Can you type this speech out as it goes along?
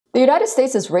The United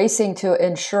States is racing to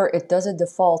ensure it doesn't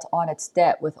default on its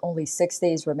debt with only 6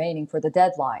 days remaining for the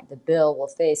deadline. The bill will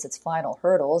face its final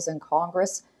hurdles in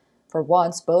Congress. For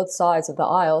once, both sides of the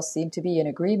aisle seem to be in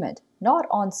agreement, not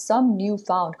on some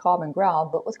newfound common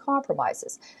ground, but with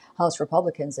compromises. House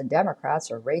Republicans and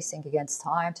Democrats are racing against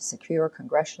time to secure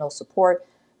congressional support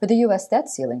for the U.S. debt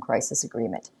ceiling crisis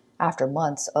agreement. After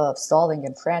months of stalling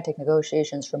and frantic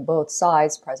negotiations from both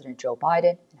sides, President Joe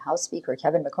Biden and House Speaker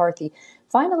Kevin McCarthy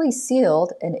finally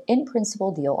sealed an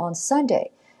in-principle deal on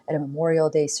Sunday. At a Memorial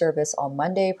Day service on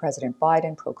Monday, President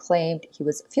Biden proclaimed he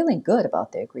was feeling good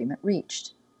about the agreement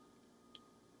reached.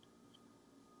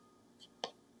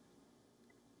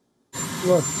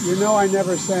 Look, you know I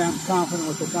never say I'm confident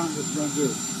what the Congress is going to do,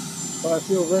 but I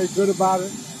feel very good about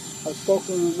it. I've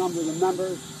spoken to a number of the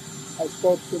members. I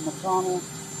spoke to McConnell.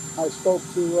 I spoke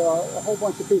to a whole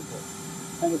bunch of people,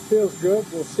 and it feels good.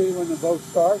 We'll see when the vote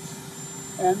starts.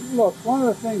 And look, one of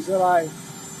the things that I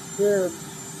hear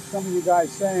some of you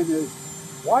guys saying is,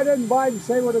 why doesn't Biden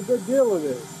say what a good deal it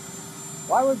is?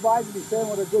 Why would Biden be saying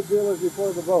what a good deal is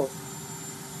before the vote?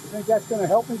 You think that's going to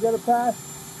help me get it passed?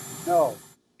 No.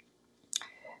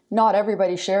 Not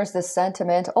everybody shares this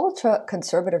sentiment.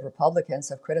 Ultra-conservative Republicans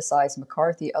have criticized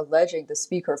McCarthy, alleging the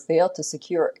speaker failed to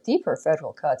secure deeper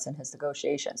federal cuts in his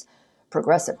negotiations.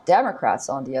 Progressive Democrats,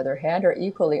 on the other hand, are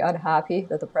equally unhappy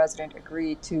that the president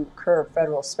agreed to curb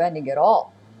federal spending at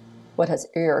all. What has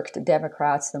irked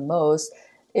Democrats the most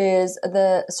is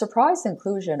the surprise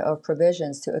inclusion of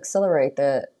provisions to accelerate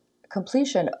the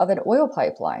completion of an oil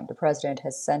pipeline. The president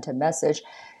has sent a message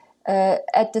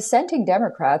at dissenting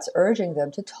Democrats, urging them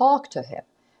to talk to him.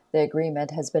 The agreement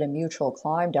has been a mutual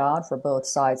climb down for both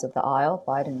sides of the aisle.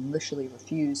 Biden initially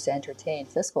refused to entertain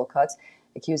fiscal cuts,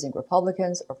 accusing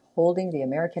Republicans of holding the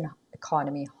American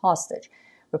economy hostage.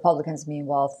 Republicans,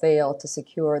 meanwhile, failed to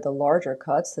secure the larger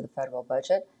cuts to the federal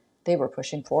budget they were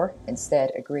pushing for,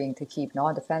 instead agreeing to keep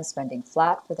non-defense spending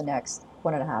flat for the next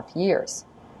 1.5 years.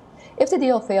 If the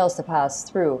deal fails to pass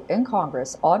through in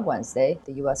Congress on Wednesday,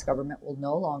 the U.S. government will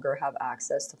no longer have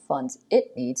access to funds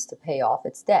it needs to pay off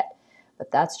its debt. But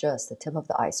that's just the tip of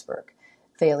the iceberg.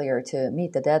 Failure to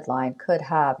meet the deadline could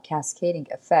have cascading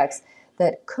effects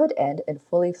that could end in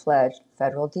fully fledged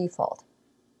federal default.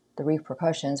 The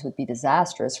repercussions would be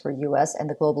disastrous for U.S. and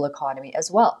the global economy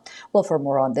as well. Well, for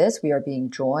more on this, we are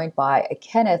being joined by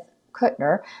Kenneth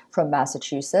Kuttner from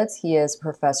Massachusetts. He is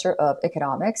professor of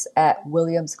economics at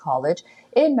Williams College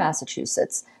in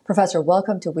Massachusetts. Professor,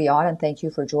 welcome to WION, and thank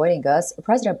you for joining us.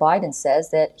 President Biden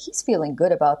says that he's feeling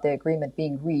good about the agreement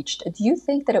being reached. Do you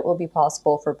think that it will be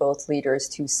possible for both leaders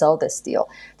to sell this deal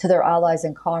to their allies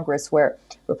in Congress, where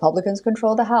Republicans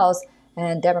control the House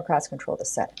and Democrats control the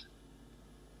Senate?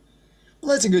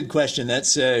 Well, that's a good question.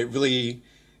 That's really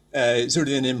sort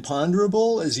of an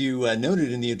imponderable. As you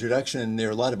noted in the introduction, there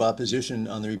are a lot of opposition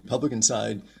on the Republican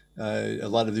side. A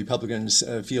lot of the Republicans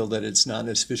feel that it's not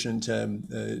sufficient.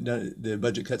 The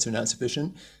budget cuts are not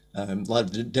sufficient. A lot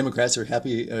of the Democrats are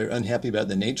unhappy about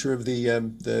the nature of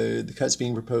the cuts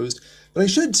being proposed. But I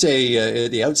should say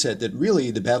at the outset that really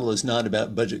the battle is not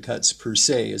about budget cuts per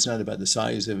se. It's not about the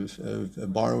size of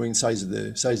borrowing, size of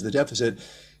the deficit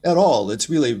at all. It's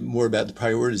really more about the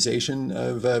prioritization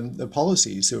of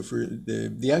policy. So for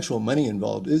the actual money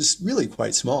involved is really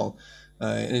quite small.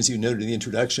 And as you noted in the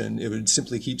introduction, it would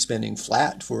simply keep spending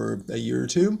flat for a year or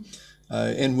two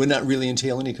and would not really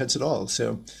entail any cuts at all.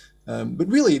 So, but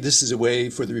really, this is a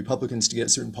way for the Republicans to get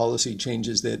certain policy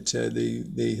changes that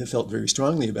they have felt very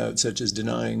strongly about, such as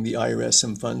denying the IRS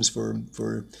some funds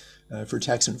for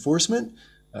tax enforcement,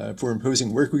 for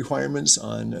imposing work requirements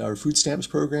on our food stamps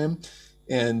program,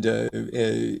 and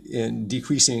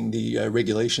decreasing the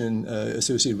regulation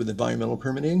associated with environmental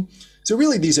permitting. So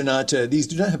really, these do not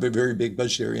have a very big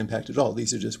budgetary impact at all.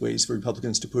 These are just ways for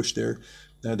Republicans to push their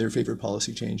favorite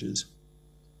policy changes.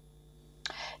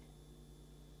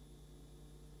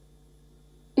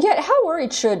 Yet, how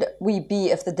worried should we be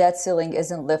if the debt ceiling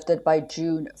isn't lifted by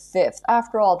June 5th?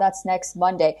 After all, that's next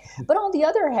Monday. But on the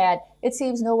other hand, it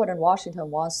seems no one in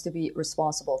Washington wants to be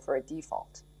responsible for a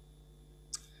default.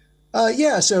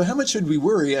 Yeah, so how much should we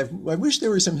worry? I wish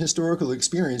there was some historical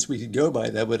experience we could go by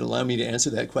that would allow me to answer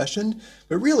that question.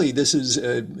 But really, this is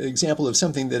an example of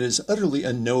something that is utterly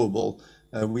unknowable.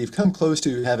 We've come close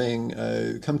to having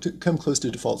come close to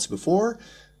defaults before.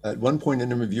 At one point a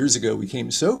number of years ago, we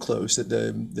came so close that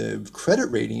the credit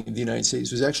rating of the United States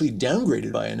was actually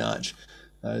downgraded by a notch.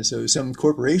 So some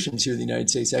corporations here in the United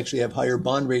States actually have higher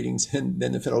bond ratings than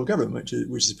the federal government,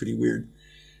 which is pretty weird.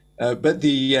 But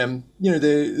the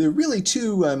really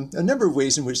a number of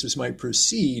ways in which this might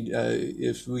proceed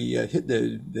if we hit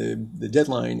the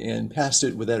deadline and passed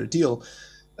it without a deal.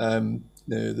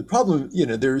 The problem,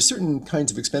 there are certain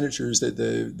kinds of expenditures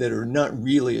that are not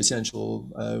really essential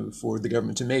for the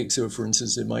government to make. So, for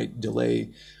instance, it might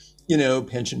delay,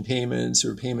 pension payments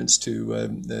or payments to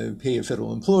the pay of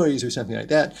federal employees or something like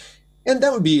that. And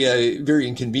that would be very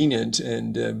inconvenient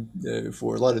and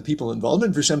for a lot of people involved.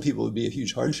 And for some people, it would be a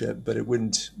huge hardship, but it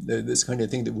wouldn't, this kind of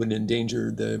thing that wouldn't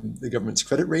endanger the government's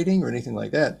credit rating or anything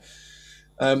like that.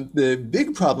 The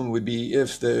big problem would be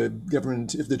if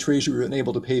the Treasury were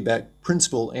unable to pay back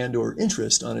principal and or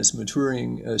interest on its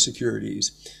maturing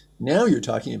securities. Now you're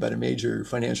talking about a major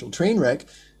financial train wreck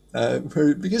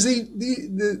because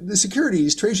the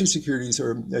securities, Treasury securities,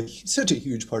 are such a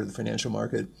huge part of the financial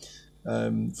market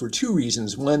for two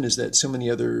reasons. One is that so many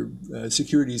other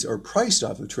securities are priced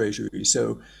off of Treasuries.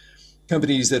 So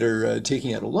companies that are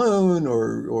taking out a loan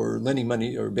or lending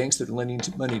money, or banks that are lending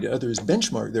money to others,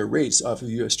 benchmark their rates off of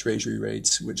U.S. Treasury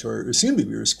rates, which are assumed to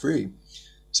be risk-free.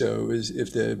 So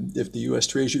if the U.S.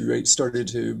 Treasury rate started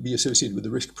to be associated with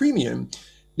the risk premium,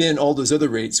 then all those other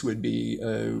rates would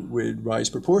rise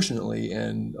proportionately,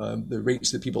 and the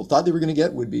rates that people thought they were going to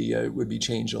get would be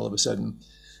changed all of a sudden.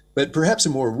 But perhaps a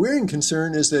more worrying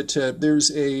concern is that there's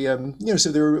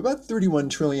so there are about $31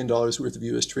 trillion worth of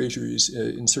U.S. Treasuries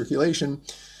in circulation,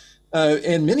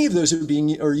 and many of those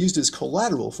are used as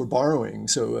collateral for borrowing.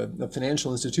 So a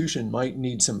financial institution might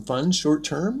need some funds short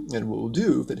term, and what we'll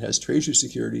do if it has Treasury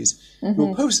securities,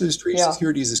 we'll post those Treasury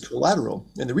securities as collateral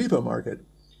in the repo market.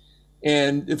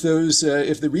 And if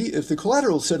the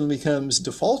collateral suddenly becomes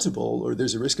defaultable, or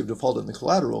there's a risk of default on the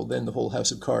collateral, then the whole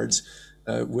house of cards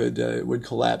would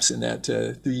collapse in that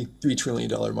 $3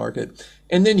 trillion market,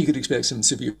 and then you could expect some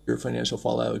severe financial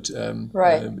fallout,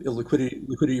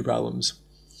 liquidity problems.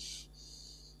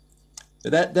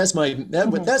 That's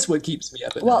what keeps me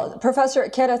up at night. Professor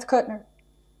Kenneth Kuttner.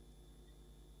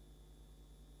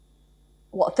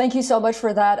 Well, thank you so much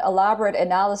for that elaborate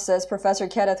analysis, Professor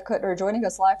Kenneth Kuttner, joining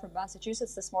us live from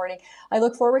Massachusetts this morning. I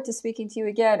look forward to speaking to you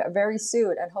again very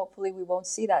soon, and hopefully we won't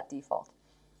see that default.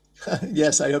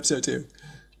 Yes, I hope so too.